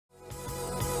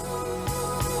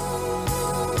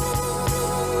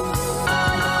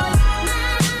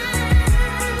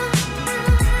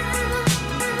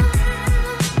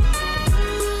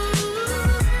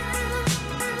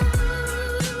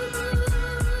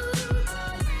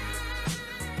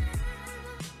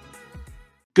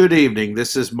Good evening.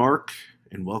 This is Mark,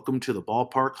 and welcome to the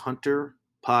Ballpark Hunter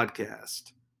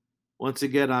podcast. Once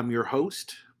again, I'm your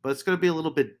host, but it's going to be a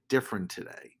little bit different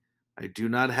today. I do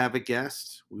not have a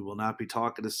guest. We will not be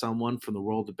talking to someone from the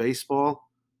world of baseball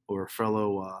or a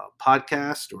fellow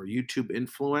podcast or YouTube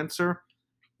influencer.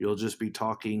 You'll just be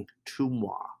talking to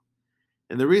moi.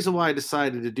 And the reason why I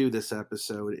decided to do this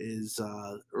episode is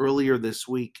earlier this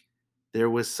week, there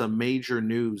was some major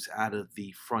news out of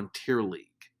the Frontier League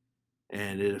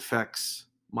and it affects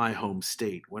my home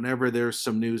state. Whenever there's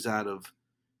some news out of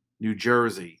New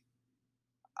Jersey,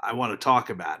 I want to talk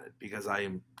about it because I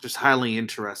am just highly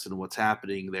interested in what's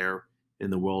happening there in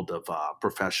the world of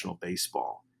professional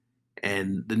baseball.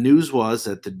 And the news was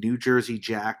that the New Jersey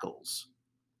Jackals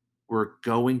were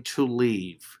going to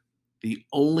leave the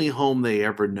only home they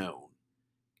ever known,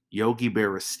 Yogi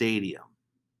Berra Stadium,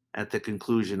 at the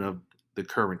conclusion of the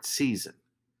current season.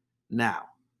 Now,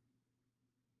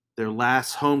 their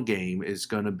last home game is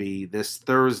going to be this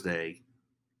Thursday,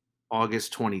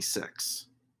 August 26th.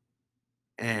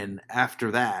 And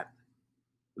after that,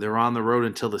 they're on the road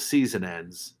until the season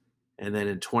ends. And then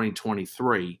in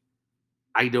 2023,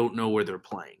 I don't know where they're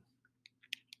playing.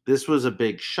 This was a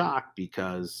big shock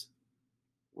because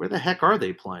where the heck are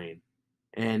they playing?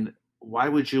 And why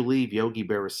would you leave Yogi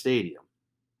Berra Stadium?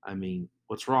 I mean,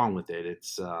 what's wrong with it?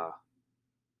 It's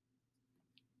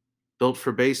built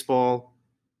for baseball.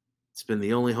 It's been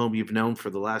the only home you've known for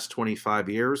the last 25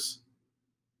 years.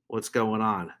 What's going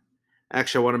on?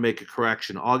 Actually, I want to make a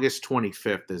correction. August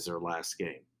 25th is their last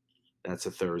game. That's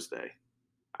a Thursday.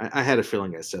 I had a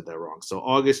feeling I said that wrong. So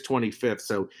August 25th.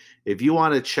 So if you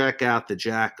want to check out the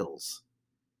Jackals,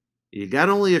 you got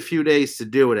only a few days to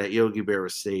do it at Yogi Berra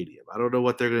Stadium. I don't know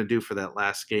what they're going to do for that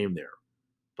last game there,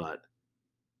 but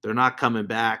they're not coming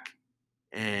back.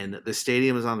 And the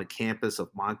stadium is on the campus of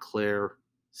Montclair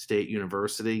State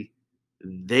University.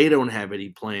 They don't have any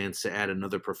plans to add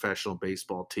another professional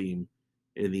baseball team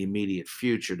in the immediate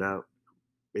future. Now,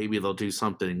 maybe they'll do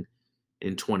something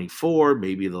in 24.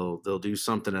 Maybe they'll do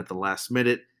something at the last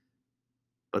minute.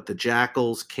 But the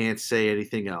Jackals can't say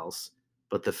anything else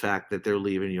but the fact that they're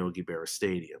leaving Yogi Berra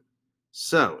Stadium.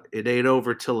 So it ain't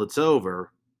over till it's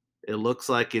over. It looks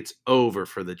like it's over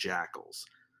for the Jackals.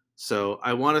 So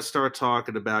I want to start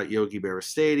talking about Yogi Berra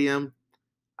Stadium.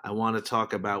 I want to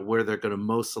talk about where they're going to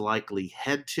most likely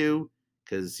head to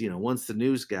because, once the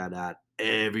news got out,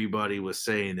 everybody was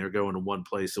saying they're going to one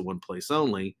place and one place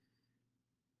only.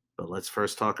 But let's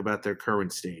first talk about their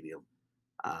current stadium.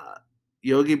 Uh,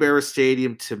 Yogi Berra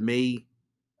Stadium, to me,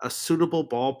 a suitable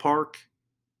ballpark,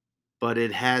 but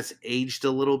it has aged a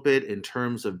little bit in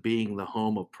terms of being the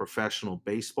home of professional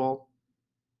baseball.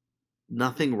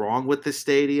 Nothing wrong with the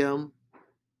stadium.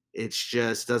 It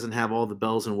just doesn't have all the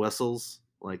bells and whistles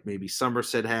like maybe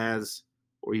Somerset has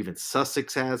or even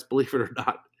Sussex has, believe it or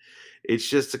not. It's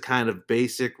just a kind of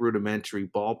basic rudimentary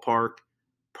ballpark,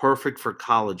 perfect for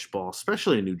college ball,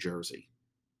 especially in New Jersey.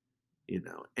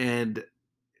 And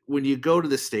when you go to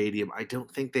the stadium, I don't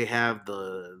think they have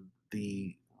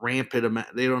the rampant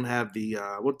amount. They don't have the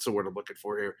what's the word I'm looking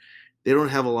for here? They don't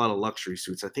have a lot of luxury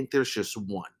suites. I think there's just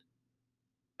one.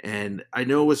 And I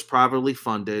know it was probably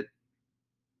funded.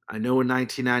 I know in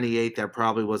 1998 that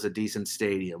probably was a decent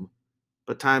stadium,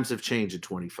 but times have changed in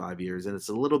 25 years and it's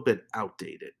a little bit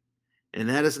outdated. And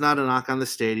that is not a knock on the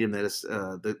stadium. That is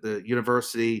the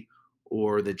university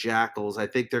or the Jackals. I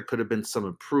think there could have been some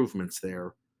improvements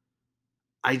there.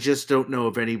 I just don't know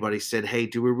if anybody said, "Hey,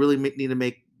 do we really need to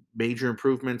make major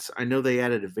improvements?" I know they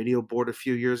added a video board a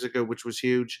few years ago, which was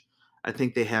huge. I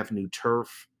think they have new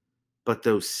turf, but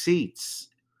those seats,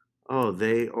 oh,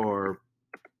 they are.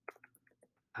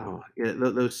 Oh, yeah,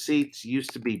 those seats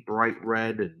used to be bright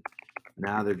red, and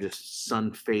now they're just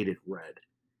sun faded red,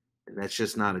 and that's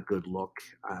just not a good look.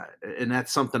 And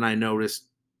that's something I noticed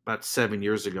about 7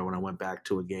 years ago when I went back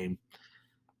to a game.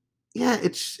 Yeah,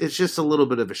 it's just a little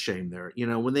bit of a shame there.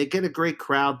 When they get a great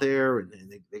crowd there and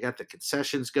they got the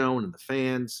concessions going and the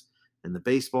fans and the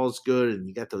baseball's good and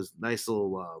you got those nice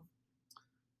little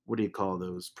what do you call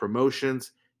those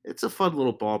promotions? It's a fun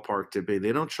little ballpark to be.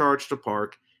 They don't charge to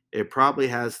park. It probably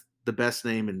has the best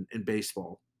name in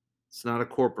baseball. It's not a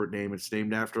corporate name. It's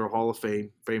named after a Hall of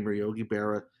Famer Yogi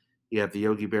Berra. You have the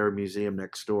Yogi Berra Museum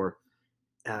next door.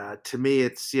 To me,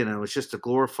 it's just a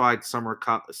glorified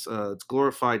it's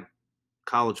glorified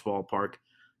college ballpark.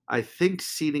 I think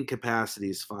seating capacity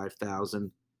is 5,000.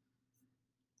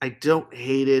 I don't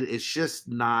hate it. It's just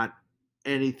not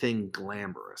anything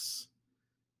glamorous.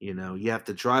 You have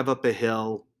to drive up a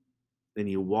hill, then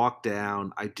you walk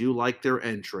down. I do like their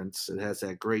entrance. It has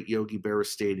that great Yogi Berra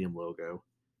Stadium logo.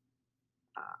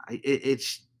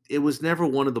 it was never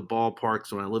one of the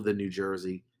ballparks when I lived in New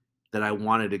Jersey that I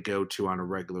wanted to go to on a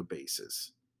regular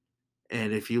basis.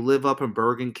 And if you live up in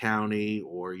Bergen County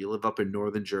or you live up in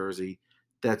Northern Jersey,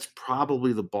 that's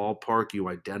probably the ballpark you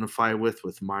identify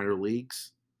with minor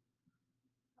leagues.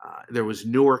 There was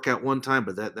Newark at one time,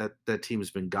 but that team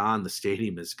has been gone. The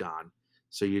stadium is gone.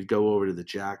 So you'd go over to the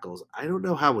Jackals. I don't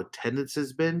know how attendance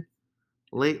has been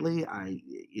lately.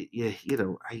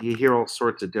 You hear all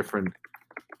sorts of different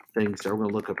things. So I'm going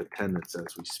to look up attendance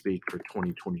as we speak for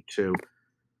 2022.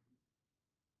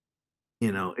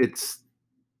 It's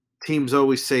teams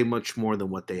always say much more than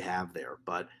what they have there,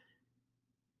 but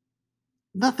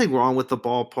nothing wrong with the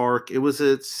ballpark. It was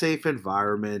a safe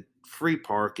environment, free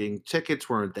parking, tickets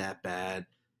weren't that bad.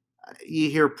 You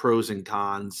hear pros and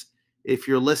cons. If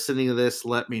you're listening to this,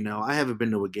 let me know. I haven't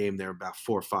been to a game there about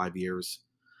 4 or 5 years,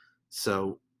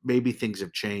 so maybe things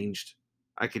have changed.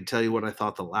 I can tell you what I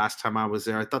thought the last time I was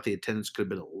there. I thought the attendance could have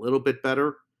been a little bit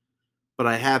better, but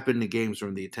I have been to games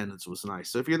when the attendance was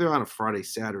nice. So if you're there on a Friday,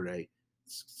 Saturday,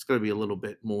 it's going to be a little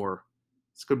bit more.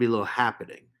 It's going to be a little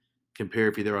happening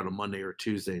compared if you're there on a Monday or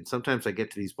Tuesday. And sometimes I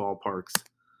get to these ballparks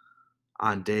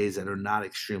on days that are not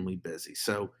extremely busy.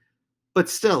 So, but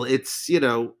still, it's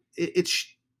your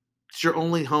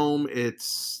only home.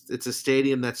 It's a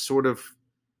stadium that's sort of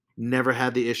never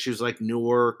had the issues like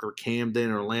Newark or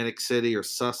Camden or Atlantic City or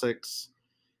Sussex.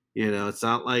 It's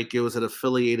not like it was an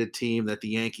affiliated team that the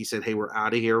Yankees said, "Hey, we're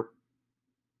out of here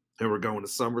and we're going to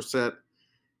Somerset."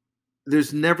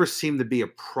 There's never seemed to be a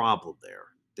problem there.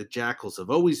 The Jackals have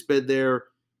always been there.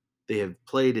 They have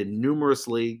played in numerous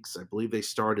leagues. I believe they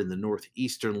started in the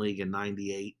Northeastern League in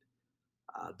 '98.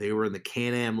 They were in the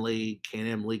Can-Am League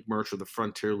merged with the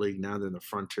Frontier League. Now they're in the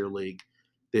Frontier League.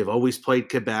 They've always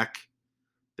played Quebec.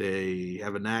 They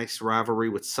have a nice rivalry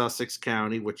with Sussex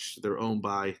County, which they're owned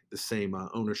by the same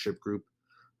ownership group.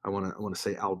 I want to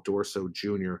say Al Dorso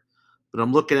Jr. But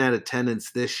I'm looking at attendance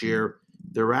this year.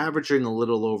 They're averaging a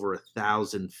little over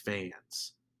 1,000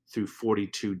 fans through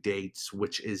 42 dates,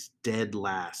 which is dead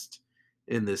last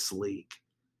in this league.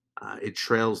 It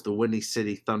trails the Windy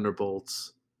City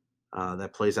Thunderbolts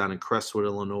that plays out in Crestwood,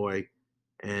 Illinois,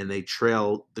 and they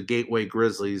trail the Gateway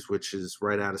Grizzlies, which is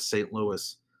right out of St.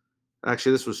 Louis.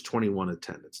 Actually, this was 21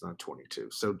 attendance, not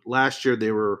 22. So last year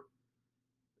they were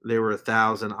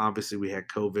 1,000. Obviously, we had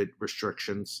COVID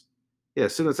restrictions. Yeah,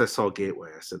 as soon as I saw Gateway,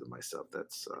 I said to myself,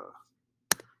 "That's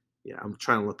yeah." I'm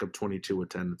trying to look up 22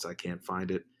 attendance. I can't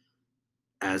find it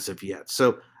as of yet.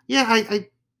 So yeah,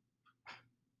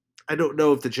 I don't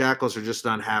know if the Jackals are just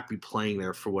not happy playing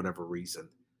there for whatever reason.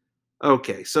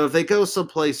 Okay, so if they go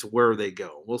someplace, where are they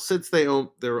go? Well, since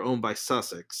they're owned by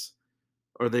Sussex,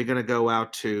 are they going to go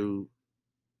out to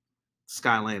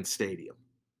Skyland Stadium?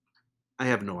 I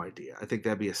have no idea. I think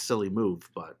that'd be a silly move,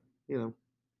 but you know,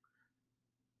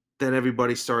 then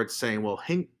everybody starts saying, "Well,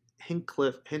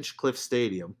 Hinchcliffe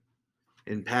Stadium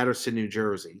in Paterson, New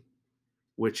Jersey,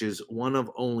 which is one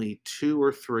of only two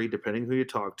or three, depending who you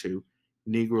talk to,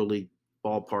 Negro League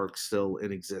ballparks still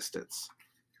in existence.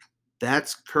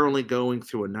 That's currently going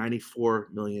through a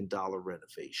 $94 million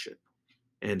renovation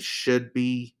and should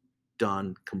be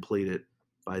completed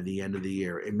by the end of the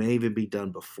year. It may even be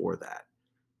done before that.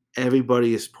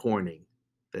 Everybody is pointing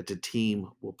that the team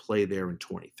will play there in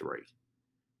 23.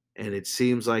 And it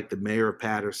seems like the mayor of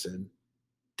Paterson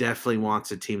definitely wants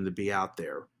the team to be out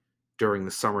there during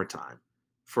the summertime.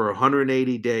 For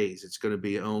 180 days, it's going to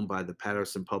be owned by the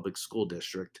Paterson Public School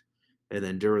District. And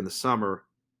then during the summer,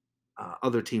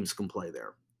 other teams can play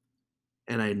there.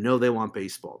 And I know they want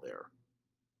baseball there.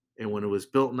 And when it was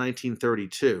built in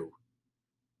 1932,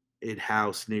 it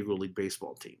housed Negro League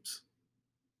baseball teams.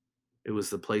 It was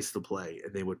the place to play,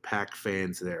 and they would pack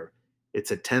fans there.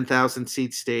 It's a 10,000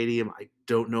 seat stadium. I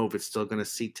don't know if it's still going to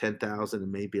seat 10,000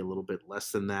 and maybe a little bit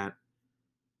less than that.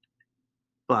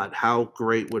 But how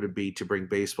great would it be to bring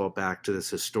baseball back to this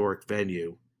historic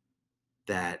venue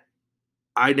that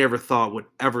I never thought would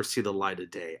ever see the light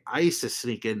of day? I used to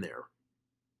sneak in there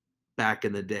back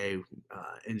in the day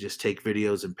and just take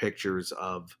videos and pictures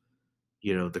of,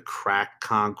 the cracked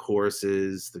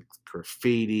concourses, the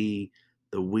graffiti,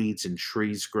 the weeds and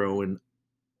trees growing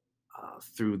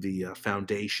through the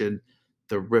foundation,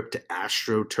 the ripped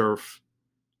AstroTurf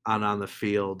on the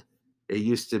field. It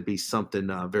used to be something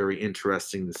very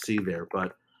interesting to see there,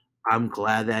 but I'm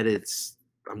glad that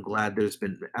I'm glad there's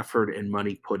been effort and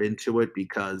money put into it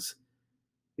because,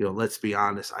 let's be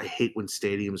honest, I hate when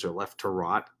stadiums are left to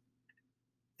rot.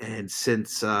 And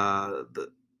since the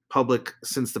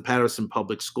Patterson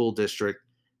Public School District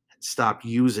stopped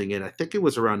using it, I think it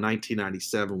was around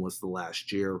 1997 was the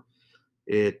last year.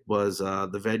 It was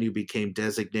the venue became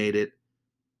designated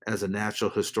as a National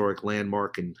Historic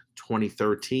Landmark in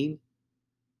 2013.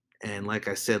 And like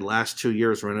I said, last 2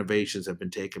 years, renovations have been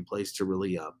taking place to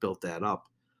really build that up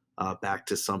back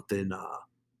to something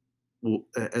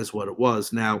as what it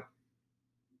was. Now,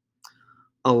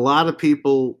 a lot of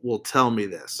people will tell me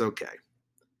this. Okay,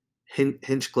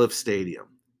 Hinchcliffe Stadium.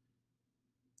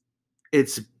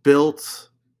 It's built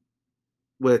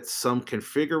with some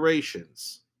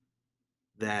configurations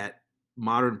that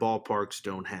modern ballparks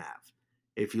don't have.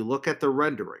 If you look at the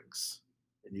renderings,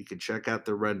 and you can check out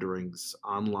the renderings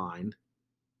online,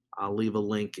 I'll leave a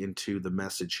link into the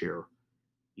message here.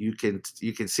 You can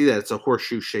see that it's a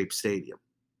horseshoe shaped stadium.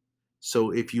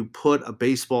 So if you put a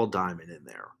baseball diamond in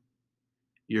there,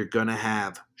 you're going to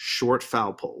have short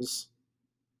foul poles.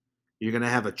 You're going to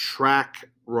have a track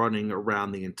running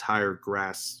around the entire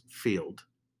grass field,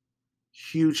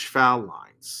 huge foul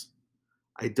lines.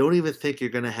 I don't even think you're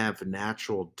going to have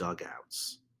natural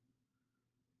dugouts.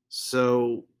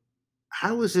 So,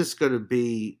 how is this going to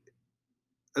be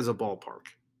as a ballpark?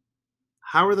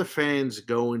 How are the fans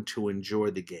going to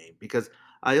enjoy the game? Because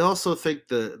I also think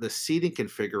the seating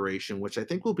configuration, which I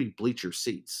think will be bleacher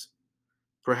seats,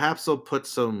 perhaps they'll put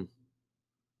some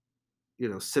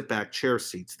sit back chair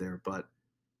seats there, but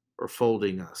or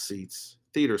folding seats,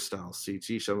 theater style seats.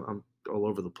 Each I'm all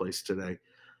over the place today.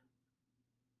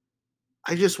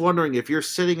 I just wondering if you're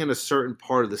sitting in a certain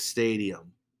part of the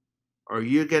stadium, are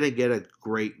you going to get a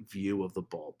great view of the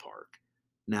ballpark?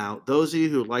 Now, those of you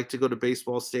who like to go to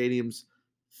baseball stadiums,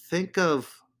 think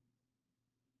of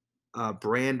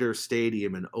Brander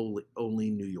Stadium in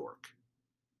Olean, New York.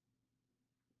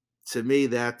 To me,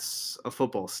 that's a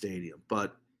football stadium,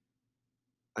 but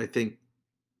I think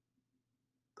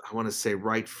I want to say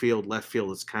right field, left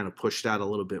field is kind of pushed out a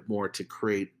little bit more to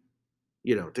create,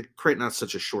 to create not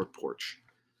such a short porch.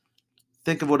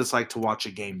 Think of what it's like to watch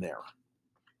a game there.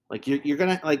 Like you're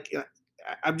gonna like.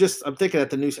 I'm thinking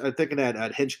at I'm thinking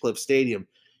at Hinchcliffe Stadium.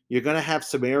 You're gonna have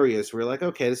some areas where you're like,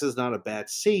 okay, this is not a bad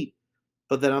seat,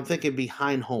 but then I'm thinking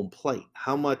behind home plate,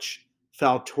 how much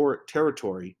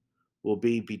territory will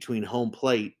be between home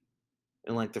plate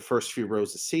and like the first few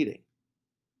rows of seating.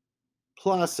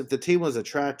 Plus, if the team was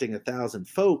attracting 1,000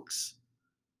 folks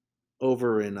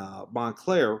over in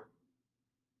Montclair,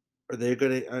 they're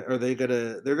gonna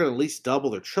at least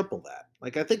double or triple that.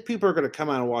 Like I think people are gonna come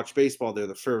out and watch baseball there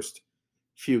the first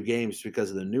few games because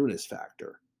of the newness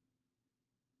factor.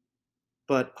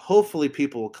 But hopefully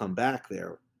people will come back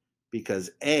there because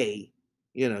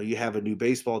you have a new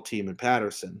baseball team in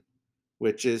Patterson,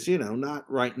 which is,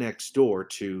 not right next door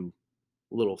to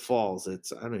Little Falls. I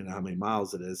don't even know how many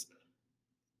miles it is.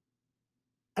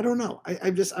 I don't know.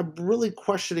 I'm really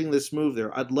questioning this move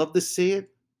there. I'd love to see it.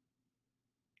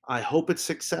 I hope it's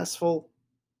successful,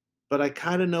 but I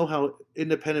kind of know how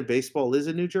independent baseball is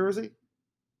in New Jersey.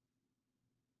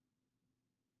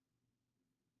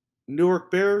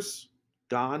 Newark Bears,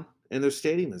 gone, and their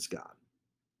stadium is gone.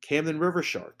 Camden River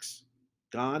Sharks,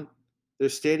 gone, their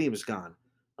stadium is gone.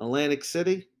 Atlantic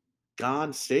City,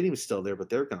 gone, stadium's still there, but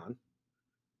they're gone.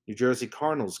 New Jersey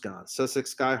Cardinals, gone.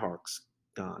 Sussex Skyhawks,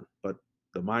 gone, but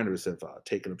the Miners have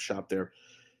taken up shop there.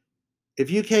 If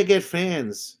you can't get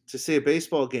fans to see a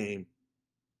baseball game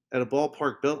at a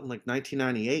ballpark built in like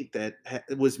 1998 that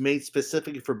was made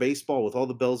specifically for baseball with all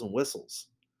the bells and whistles,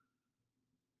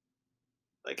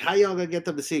 like how y'all gonna get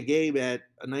them to see a game at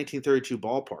a 1932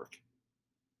 ballpark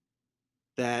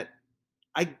that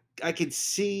I could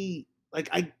see, like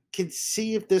I could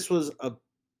see if this was a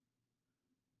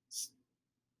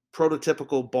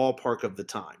prototypical ballpark of the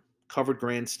time, covered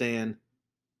grandstand.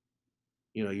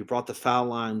 You brought the foul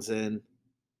lines in,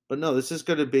 but no, this is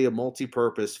going to be a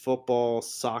multi-purpose football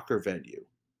soccer venue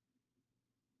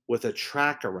with a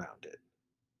track around it.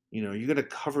 You're going to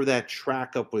cover that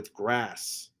track up with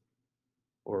grass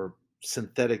or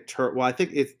synthetic turf. Well, I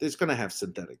think it's going to have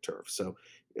synthetic turf. So,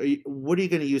 what are you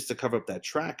going to use to cover up that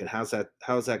track, and how's that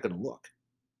going to look?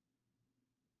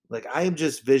 Like, I am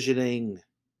just visioning.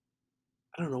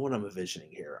 I don't know what I'm envisioning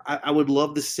here. I would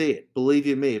love to see it. Believe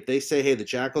you me, if they say, "Hey, the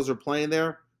Jackals are playing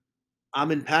there,"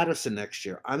 I'm in Patterson next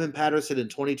year. I'm in Patterson in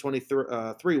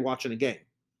 2023 watching a game.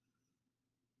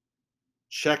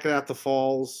 Checking out the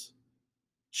falls.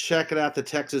 Checking out the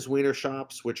Texas Wiener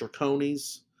Shops, which are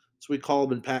conies. That's what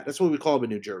we call them in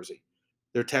New Jersey.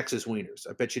 They're Texas Wieners.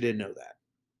 I bet you didn't know that.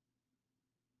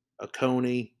 A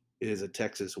coney is a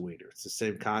Texas Wiener. It's the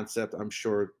same concept. I'm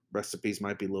sure recipes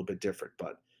might be a little bit different,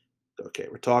 but okay,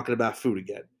 we're talking about food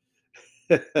again.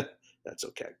 That's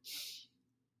okay.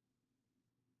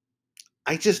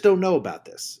 I just don't know about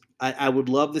this. I would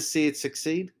love to see it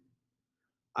succeed.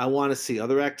 I want to see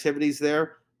other activities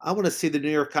there. I want to see the New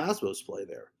York Cosmos play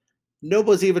there.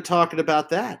 Nobody's even talking about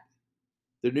that.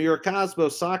 The New York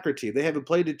Cosmos soccer team, they haven't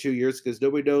played in 2 years because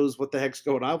nobody knows what the heck's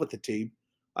going on with the team.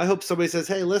 I hope somebody says,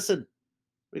 hey, listen,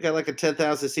 we got like a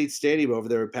 10,000 seat stadium over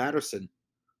there in Patterson.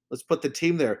 Let's put the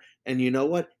team there. And you know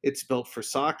what? It's built for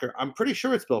soccer. I'm pretty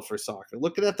sure it's built for soccer.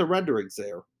 Looking at the renderings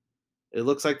there, it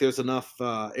looks like there's enough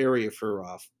area for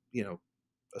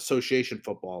association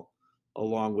football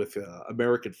along with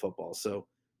American football. So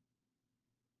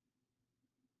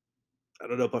I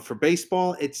don't know, but for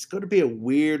baseball, it's going to be a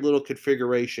weird little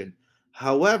configuration.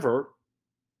 However,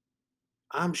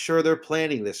 I'm sure they're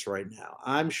planning this right now.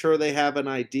 I'm sure they have an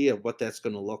idea of what that's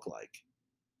going to look like.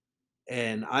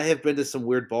 And I have been to some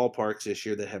weird ballparks this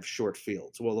year that have short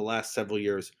fields. Well, the last several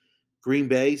years, Green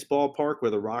Bay's ballpark,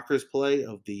 where the Rockers play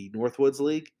of the Northwoods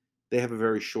League, they have a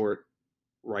very short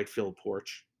right field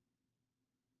porch.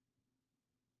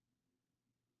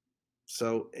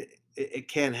 So it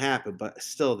can happen, but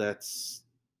still, that's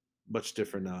much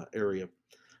different area.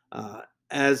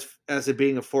 As it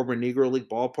being a former Negro League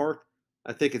ballpark,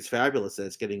 I think it's fabulous that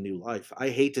it's getting new life. I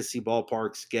hate to see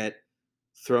ballparks get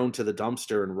thrown to the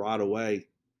dumpster and rot away.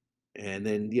 And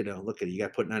then, look at it, you got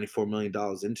to put $94 million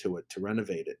into it to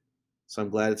renovate it. So I'm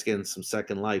glad it's getting some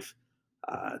second life.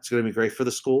 It's going to be great for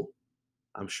the school.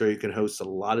 I'm sure you can host a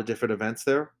lot of different events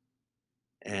there.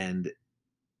 And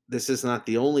this is not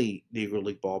the only Negro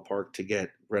League ballpark to get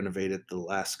renovated the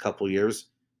last couple years.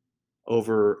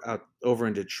 Over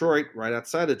in Detroit, right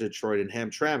outside of Detroit in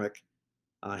Hamtramck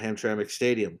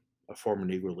Stadium, a former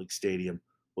Negro League stadium,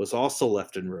 was also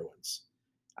left in ruins.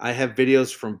 I have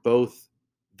videos from both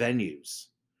venues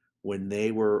when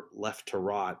they were left to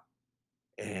rot,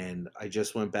 and I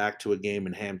just went back to a game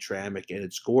in Hamtramck, and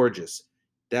it's gorgeous.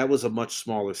 That was a much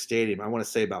smaller stadium. I want to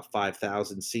say about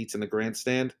 5,000 seats in the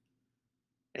grandstand,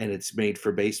 and it's made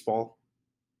for baseball.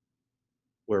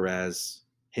 Whereas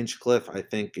Hinchcliffe, I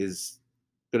think, is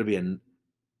going to be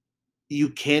you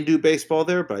can do baseball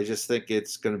there, but I just think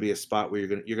it's going to be a spot where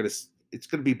it's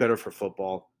going to be better for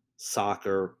football,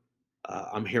 soccer.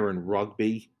 I'm hearing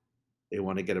rugby. They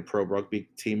want to get a pro rugby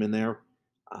team in there.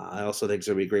 I also think it's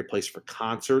going to be a great place for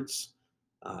concerts,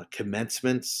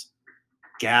 commencements,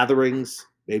 gatherings,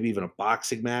 maybe even a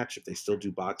boxing match if they still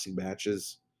do boxing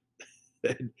matches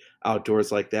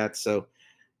outdoors like that. So,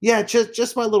 yeah,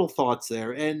 just my little thoughts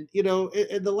there. And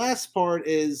and the last part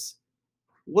is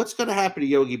what's going to happen to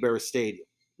Yogi Berra Stadium?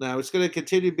 Now, it's going to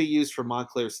continue to be used for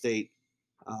Montclair State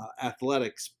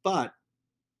athletics, but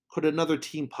could another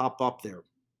team pop up there?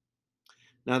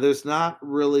 Now, there's not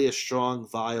really a strong,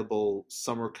 viable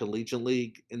summer collegiate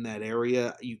league in that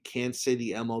area. You can say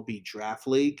the MLB Draft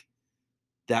League.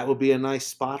 That would be a nice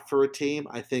spot for a team.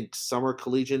 I think summer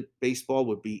collegiate baseball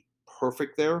would be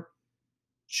perfect there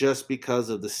just because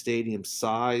of the stadium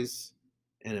size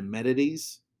and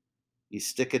amenities. You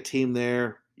stick a team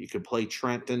there. You can play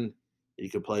Trenton. You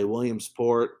can play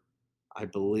Williamsport. I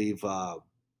believe, and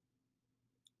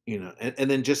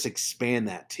then just expand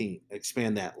that team,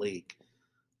 expand that league.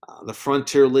 The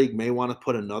Frontier League may want to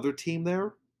put another team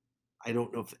there. I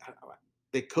don't know if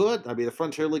they could. I mean, the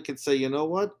Frontier League could say, you know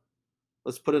what?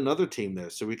 Let's put another team there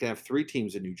so we can have three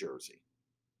teams in New Jersey.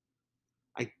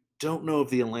 I don't know if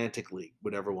the Atlantic League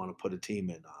would ever want to put a team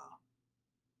in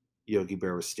Yogi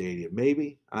Berra Stadium.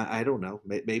 Maybe. I don't know.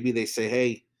 Maybe they say,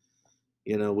 hey,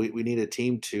 we need a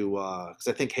team to because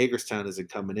I think Hagerstown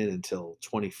isn't coming in until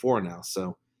 24 now,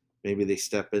 so maybe they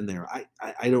step in there.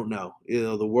 I don't know.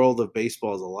 The world of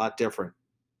baseball is a lot different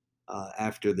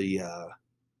after the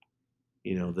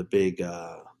big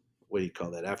what do you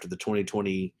call that? After the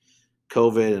 2020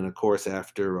 COVID, and of course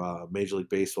after Major League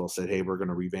Baseball said, hey, we're going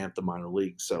to revamp the minor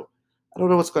leagues. So I don't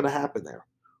know what's going to happen there.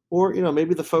 Or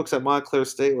maybe the folks at Montclair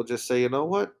State will just say, you know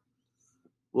what,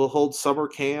 we'll hold summer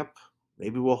camp.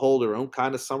 Maybe we'll hold our own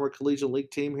kind of summer collegiate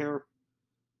league team here.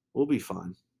 We'll be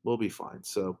fine. We'll be fine.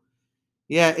 So,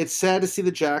 yeah, it's sad to see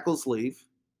the Jackals leave.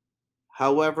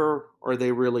 However, are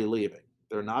they really leaving?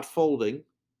 They're not folding.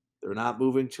 They're not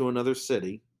moving to another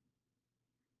city.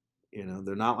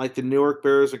 They're not like the Newark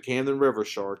Bears or Camden River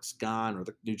Sharks gone or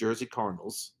the New Jersey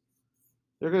Cardinals.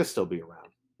 They're going to still be around.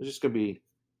 They're just going to be,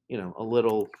 a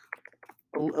little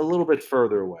bit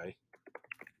further away.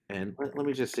 And let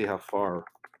me just see how far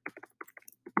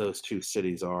those two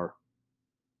cities are.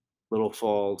 Little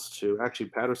Falls to actually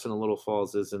Patterson and Little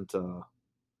Falls isn't a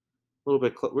little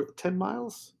bit 10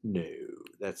 miles? No,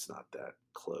 that's not that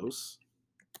close.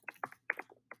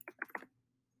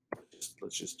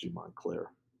 Let's just do Montclair.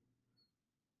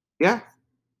 Yeah.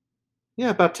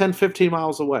 Yeah, about 10, 15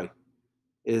 miles away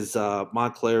is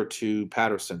Montclair to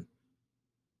Patterson.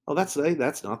 Oh, that's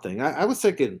nothing. I was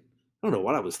thinking, I don't know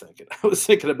what I was thinking. I was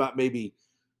thinking about maybe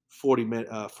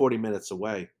 40 minutes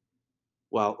away.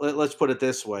 Well, let's put it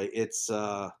this way. It's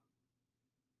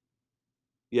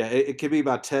yeah, it could be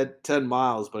about ten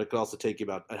miles, but it could also take you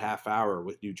about a half hour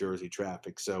with New Jersey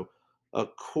traffic. So,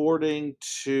 according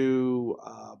to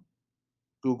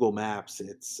Google Maps,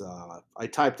 I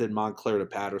typed in Montclair to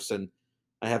Patterson.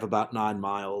 I have about 9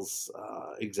 miles.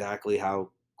 Exactly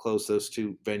how close those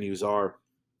two venues are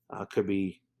could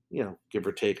be, give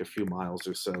or take a few miles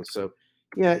or so. So,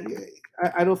 yeah,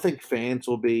 I don't think fans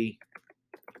will be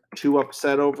too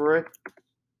upset over it,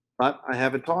 but I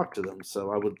haven't talked to them,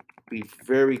 so I would be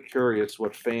very curious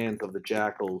what fans of the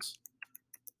Jackals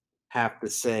have to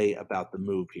say about the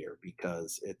move here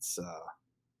because it's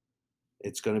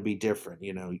going to be different.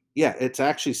 Yeah, it's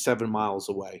actually 7 miles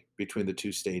away between the two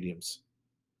stadiums.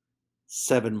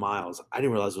 7 miles. I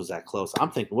didn't realize it was that close.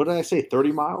 I'm thinking, what did I say?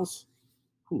 30 miles?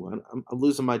 Ooh, I'm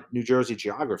losing my New Jersey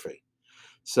geography.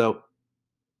 So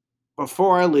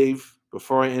before I leave,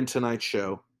 before I end tonight's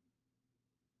show,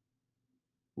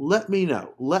 let me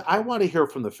know. I want to hear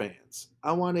from the fans.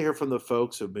 I want to hear from the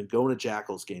folks who've been going to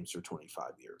Jackals games for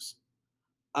 25 years.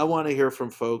 I want to hear from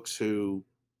folks who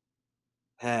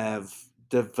have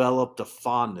developed a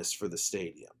fondness for the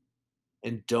stadium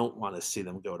and don't want to see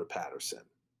them go to Patterson.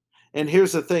 And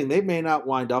here's the thing, they may not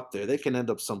wind up there. They can end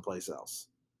up someplace else.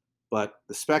 But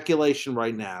the speculation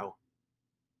right now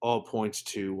all points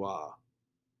to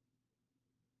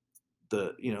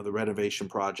the renovation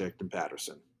project in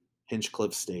Patterson,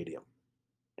 Hinchcliffe Stadium.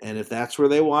 And if that's where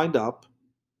they wind up,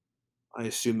 I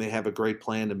assume they have a great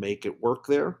plan to make it work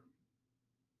there.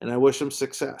 And I wish them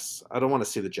success. I don't want to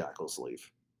see the Jackals leave.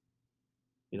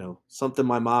 Something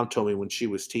my mom told me when she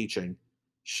was teaching,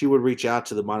 she would reach out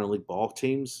to the minor league ball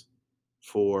teams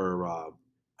for, I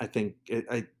want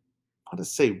to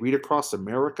say Read Across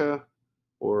America,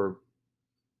 or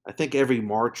I think every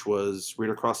March was Read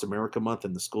Across America month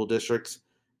in the school districts.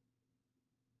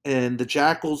 And the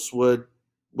Jackals would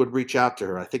reach out to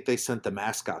her. I think they sent the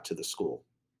mascot to the school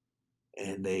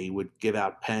and they would give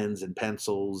out pens and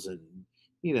pencils and,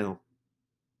 you know,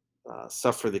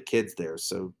 stuff for the kids there.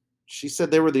 So she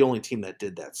said they were the only team that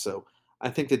did that. So I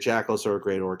think the Jackals are a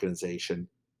great organization.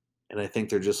 And I think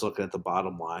they're just looking at the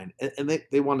bottom line. And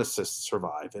they want us to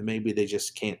survive. And maybe they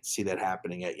just can't see that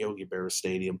happening at Yogi Berra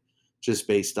Stadium just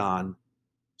based on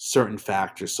certain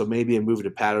factors. So maybe a move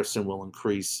to Patterson will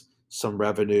increase some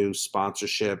revenue,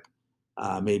 sponsorship,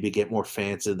 maybe get more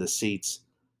fans in the seats.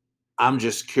 I'm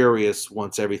just curious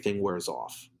once everything wears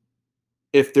off.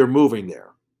 If they're moving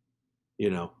there,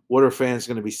 what are fans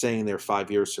going to be saying there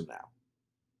 5 years from now?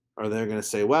 Are they going to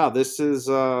say, "Wow, this is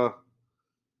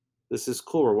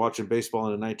cool. We're watching baseball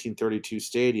in a 1932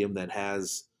 stadium that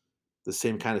has the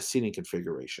same kind of seating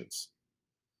configurations."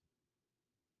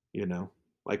 You know,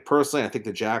 like personally, I think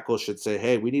the Jackals should say,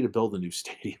 "Hey, we need to build a new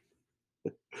stadium.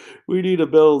 We need to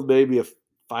build maybe a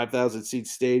 5,000 seat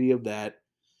stadium that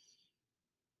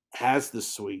has the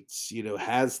suites,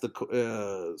 has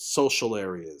the social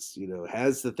areas,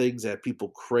 has the things that people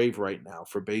crave right now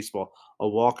for baseball, a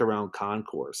walk around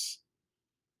concourse."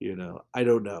 I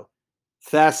don't know.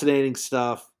 Fascinating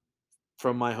stuff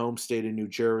from my home state in New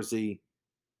Jersey.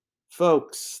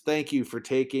 Folks, thank you for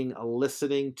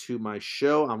listening to my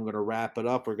show. I'm going to wrap it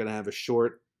up. We're going to have a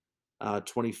short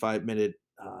 25-minute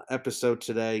episode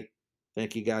today.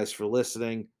 Thank you guys for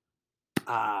listening.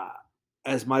 Uh,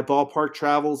 as my ballpark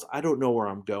travels, I don't know where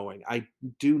I'm going. I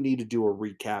do need to do a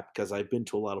recap because I've been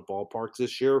to a lot of ballparks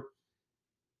this year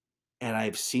and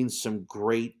I've seen some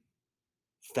great,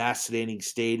 fascinating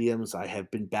stadiums. I have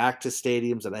been back to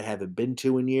stadiums that I haven't been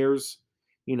to in years.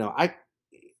 I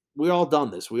we all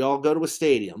done this. We all go to a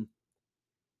stadium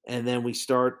and then we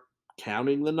start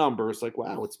counting the numbers like,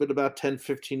 wow, it's been about 10,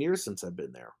 15 years since I've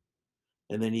been there.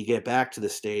 And then you get back to the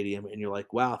stadium and you're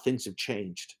like, wow, things have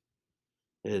changed.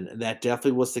 And that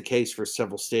definitely was the case for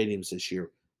several stadiums this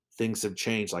year. Things have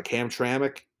changed. Like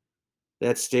Hamtramck,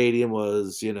 that stadium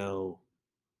was,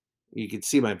 you can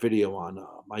see my video on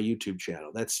my YouTube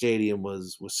channel. That stadium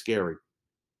was scary.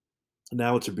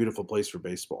 Now it's a beautiful place for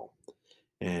baseball,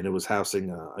 and it was housing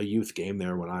a youth game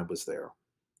there when I was there.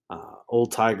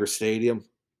 Old Tiger Stadium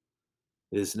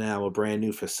is now a brand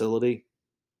new facility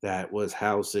that was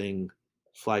housing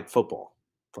flag football,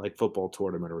 flag football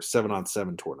tournament or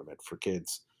 7-on-7 tournament for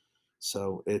kids.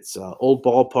 So it's old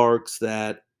ballparks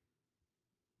that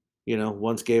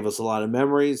once gave us a lot of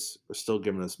memories. Are still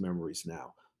giving us memories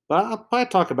now. But I'll probably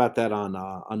talk about that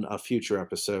on a future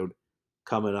episode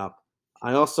coming up.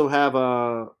 I also have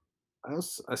I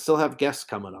still have guests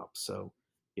coming up, so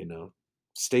you know,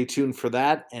 stay tuned for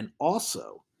that. And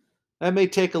also, I may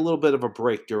take a little bit of a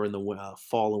break during the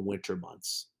fall and winter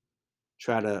months.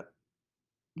 Try to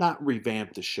not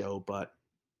revamp the show, but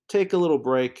take a little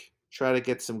break, try to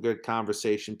get some good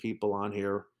conversation people on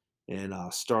here, and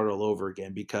start all over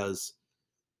again because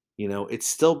it's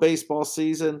still baseball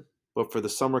season, but for the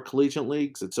summer collegiate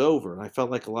leagues, it's over. And I felt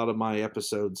like a lot of my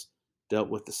episodes dealt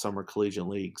with the summer collegiate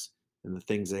leagues and the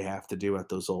things they have to do at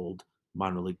those old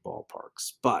minor league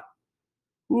ballparks. But,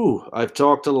 ooh, I've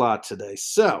talked a lot today.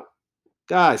 So,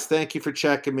 guys, thank you for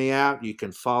checking me out. You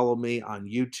can follow me on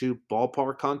YouTube,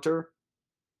 Ballpark Hunter.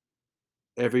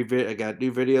 I got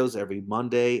new videos every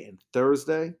Monday and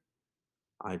Thursday.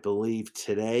 I believe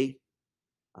today,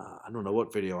 I don't know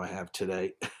what video I have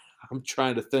today. I'm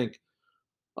trying to think.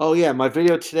 Oh yeah, my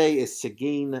video today is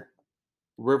Seguin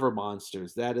River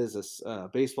Monsters. That is a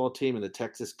baseball team in the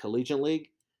Texas Collegiate League.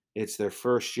 It's their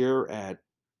first year at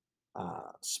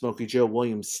Smokey Joe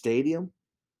Williams Stadium.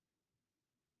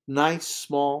 Nice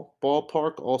small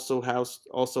ballpark. Also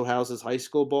houses high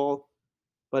school ball,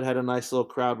 but had a nice little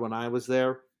crowd when I was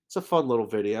there. It's a fun little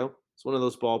video. It's one of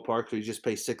those ballparks where you just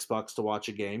pay $6 to watch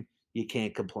a game. You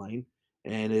can't complain,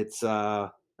 and it's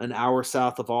an hour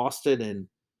south of Austin and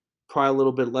probably a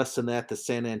little bit less than that to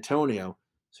San Antonio.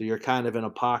 So you're kind of in a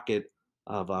pocket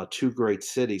of two great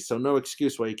cities. So no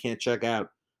excuse why you can't check out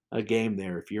a game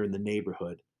there if you're in the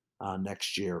neighborhood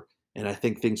next year. And I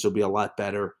think things will be a lot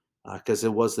better because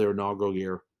it was their inaugural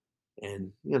year,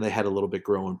 and they had a little bit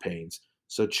growing pains.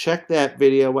 So check that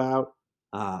video out.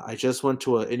 I just went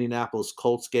to an Indianapolis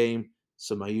Colts game,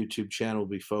 so my YouTube channel will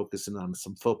be focusing on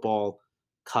some football,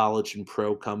 college, and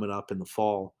pro coming up in the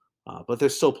fall. But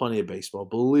there's still plenty of baseball.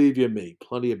 Believe you me,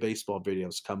 plenty of baseball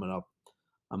videos coming up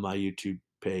on my YouTube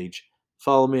page.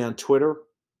 Follow me on Twitter,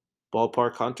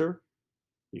 Ballpark Hunter.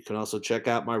 You can also check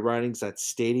out my writings at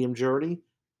Stadium Journey.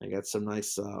 I got some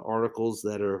nice articles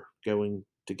that are going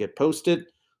to get posted.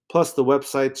 Plus, the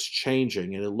website's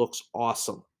changing and it looks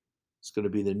awesome. It's going to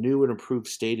be the new and improved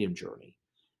Stadium Journey.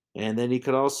 And then you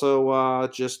could also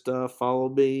just follow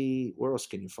me. Where else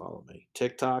can you follow me?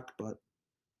 TikTok, but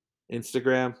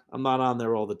Instagram. I'm not on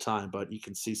there all the time, but you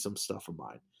can see some stuff of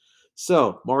mine.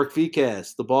 So, Mark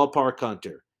Viquez, the Ballpark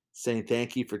Hunter, saying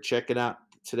thank you for checking out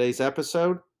today's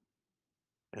episode,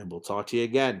 and we'll talk to you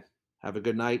again. Have a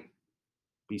good night.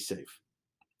 Be safe.